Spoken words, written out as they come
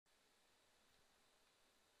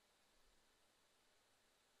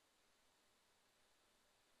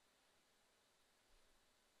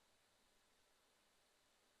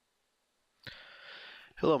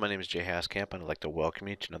Hello, my name is Jay Haskamp, and I'd like to welcome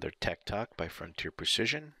you to another Tech Talk by Frontier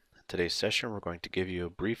Precision. In today's session, we're going to give you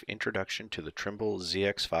a brief introduction to the Trimble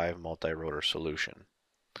ZX5 multi-rotor solution.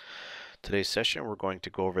 Today's session, we're going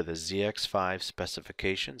to go over the ZX5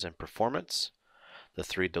 specifications and performance, the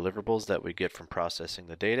 3 deliverables that we get from processing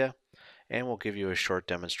the data, and we'll give you a short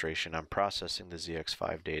demonstration on processing the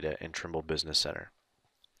ZX5 data in Trimble Business Center.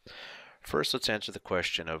 First, let's answer the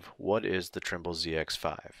question of what is the Trimble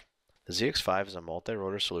ZX5? The ZX5 is a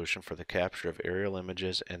multi-rotor solution for the capture of aerial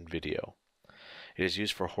images and video. It is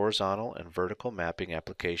used for horizontal and vertical mapping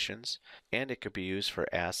applications, and it could be used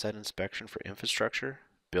for asset inspection for infrastructure,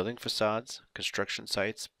 building facades, construction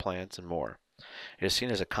sites, plants, and more. It is seen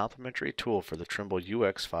as a complementary tool for the Trimble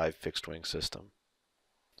UX5 fixed-wing system.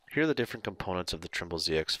 Here are the different components of the Trimble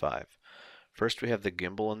ZX5. First, we have the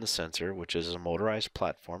gimbal and the sensor, which is a motorized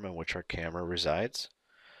platform on which our camera resides.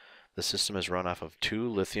 The system is run off of 2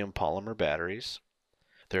 lithium polymer batteries.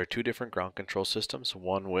 There are 2 different ground control systems,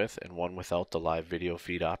 one with and one without the live video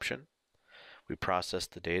feed option. We process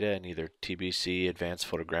the data in either TBC Advanced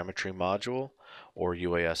Photogrammetry Module or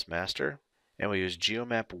UAS Master, and we use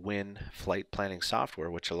GeoMap Win flight planning software,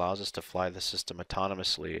 which allows us to fly the system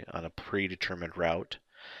autonomously on a predetermined route,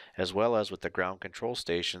 as well as with the ground control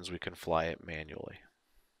stations we can fly it manually.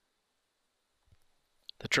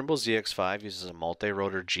 The Trimble ZX5 uses a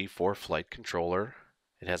multi-rotor G4 flight controller.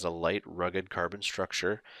 It has a light, rugged carbon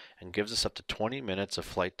structure and gives us up to 20 minutes of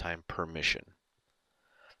flight time per mission.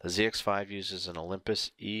 The ZX5 uses an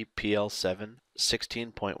Olympus EPL7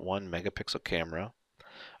 16.1 megapixel camera,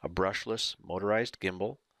 a brushless motorized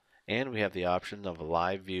gimbal, and we have the option of a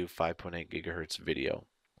live view 5.8 gigahertz video.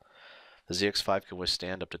 The ZX5 can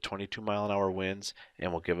withstand up to 22 mile-an-hour winds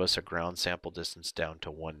and will give us a ground sample distance down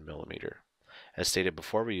to 1 millimeter. As stated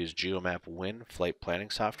before, we use GeoMap Win flight planning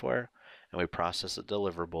software, and we process the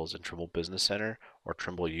deliverables in Trimble Business Center or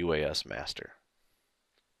Trimble UAS Master.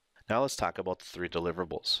 Now let's talk about the 3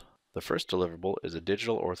 deliverables. The first deliverable is a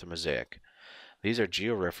digital orthomosaic. These are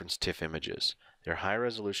georeferenced TIFF images. They're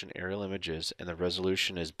high-resolution aerial images, and the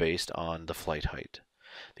resolution is based on the flight height.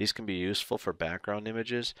 These can be useful for background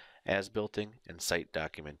images, as-builting, and site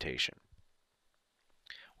documentation.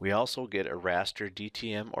 We also get a Raster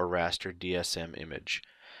DTM or Raster DSM image.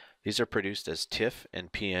 These are produced as TIFF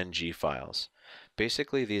and PNG files.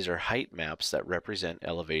 Basically, these are height maps that represent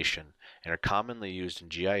elevation and are commonly used in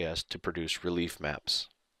GIS to produce relief maps.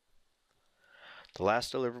 The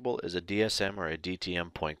last deliverable is a DSM or a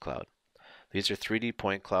DTM point cloud. These are 3D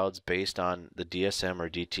point clouds based on the DSM or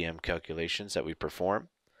DTM calculations that we perform.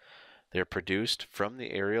 They're produced from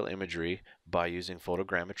the aerial imagery by using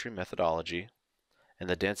photogrammetry methodology, and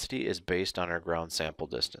the density is based on our ground sample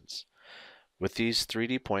distance. With these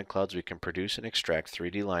 3D point clouds, we can produce and extract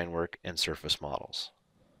 3D line work and surface models.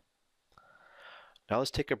 Now let's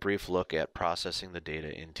take a brief look at processing the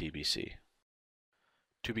data in TBC.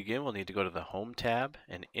 To begin, we'll need to go to the Home tab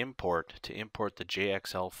and Import to import the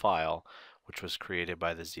JXL file, which was created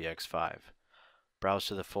by the ZX5. Browse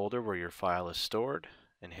to the folder where your file is stored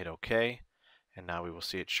and hit OK, and now we will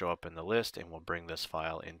see it show up in the list, and we'll bring this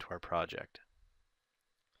file into our project.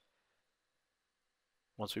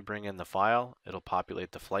 Once we bring in the file, it'll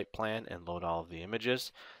populate the flight plan and load all of the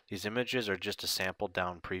images. These images are just a sample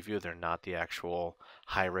down preview. They're not the actual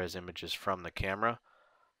high-res images from the camera.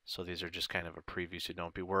 So these are just kind of a preview, so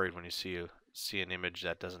don't be worried when you see an image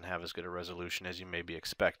that doesn't have as good a resolution as you may be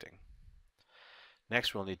expecting.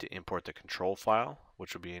 Next, we'll need to import the control file,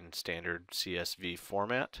 which will be in standard CSV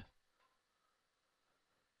format.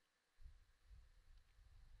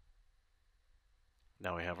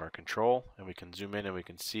 Now we have our control, and we can zoom in and we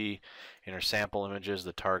can see in our sample images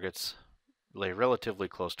the targets lay relatively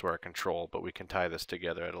close to our control, but we can tie this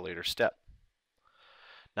together at a later step.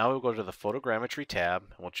 Now we'll go to the Photogrammetry tab,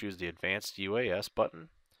 and we'll choose the Advanced UAS button.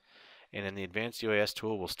 And in the Advanced UAS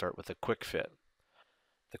tool, we'll start with a Quick Fit.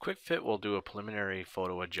 The Quick Fit will do a preliminary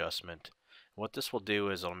photo adjustment. What this will do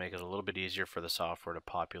is it'll make it a little bit easier for the software to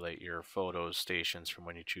populate your photos stations from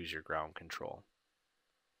when you choose your ground control.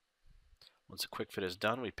 Once the Quick Fit is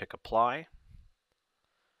done, we pick Apply,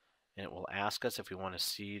 and it will ask us if we want to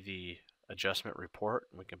see the adjustment report.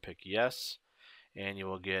 We can pick Yes, and you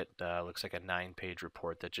will get looks like a 9-page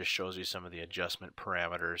report that just shows you some of the adjustment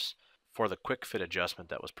parameters for the Quick Fit adjustment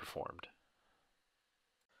that was performed.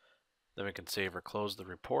 Then we can save or close the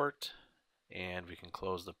report, and we can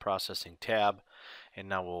close the processing tab, and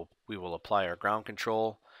now we will apply our ground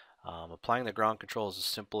control. Applying the ground control is as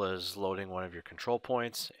simple as loading one of your control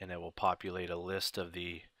points, and it will populate a list of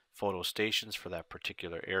the photo stations for that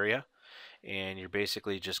particular area. And you're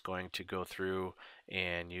basically just going to go through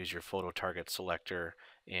and use your photo target selector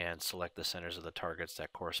and select the centers of the targets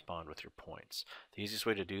that correspond with your points. The easiest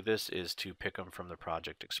way to do this is to pick them from the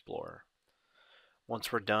Project Explorer.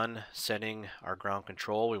 Once we're done setting our ground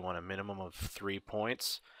control, we want a minimum of 3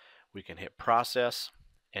 points. We can hit process,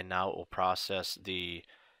 and now it will process the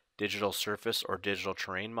digital surface or digital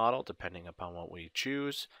terrain model depending upon what we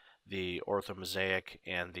choose, the Orthomosaic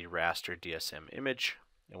and the Raster DSM image.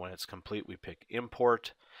 And when it's complete, we pick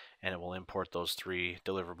import, and it will import those 3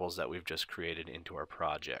 deliverables that we've just created into our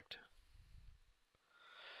project.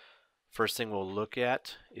 First thing we'll look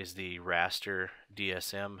at is the Raster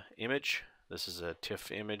DSM image. This is a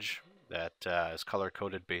TIFF image that is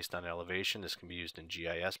color-coded based on elevation. This can be used in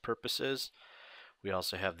GIS purposes. We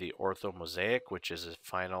also have the Orthomosaic, which is a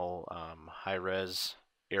final high-res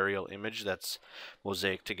aerial image that's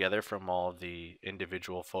mosaic together from all of the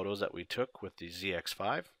individual photos that we took with the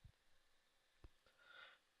ZX5.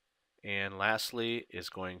 And lastly is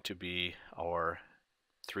going to be our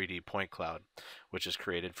 3D point cloud, which is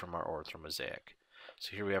created from our Orthomosaic.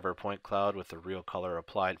 So here we have our point cloud with the real color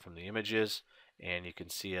applied from the images, and you can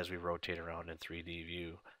see as we rotate around in 3D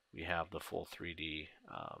view, we have the full 3D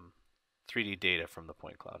data from the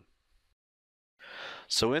point cloud.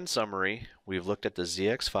 So in summary, we've looked at the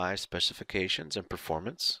ZX5 specifications and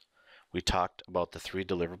performance. We talked about the 3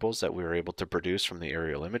 deliverables that we were able to produce from the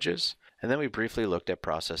aerial images, and then we briefly looked at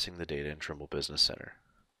processing the data in Trimble Business Center.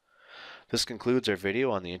 This concludes our video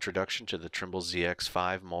on the introduction to the Trimble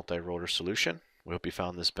ZX5 multi-rotor solution. We hope you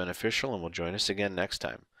found this beneficial and will join us again next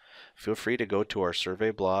time. Feel free to go to our survey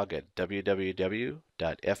blog at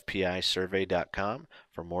www.fpisurvey.com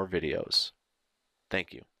for more videos.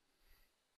 Thank you.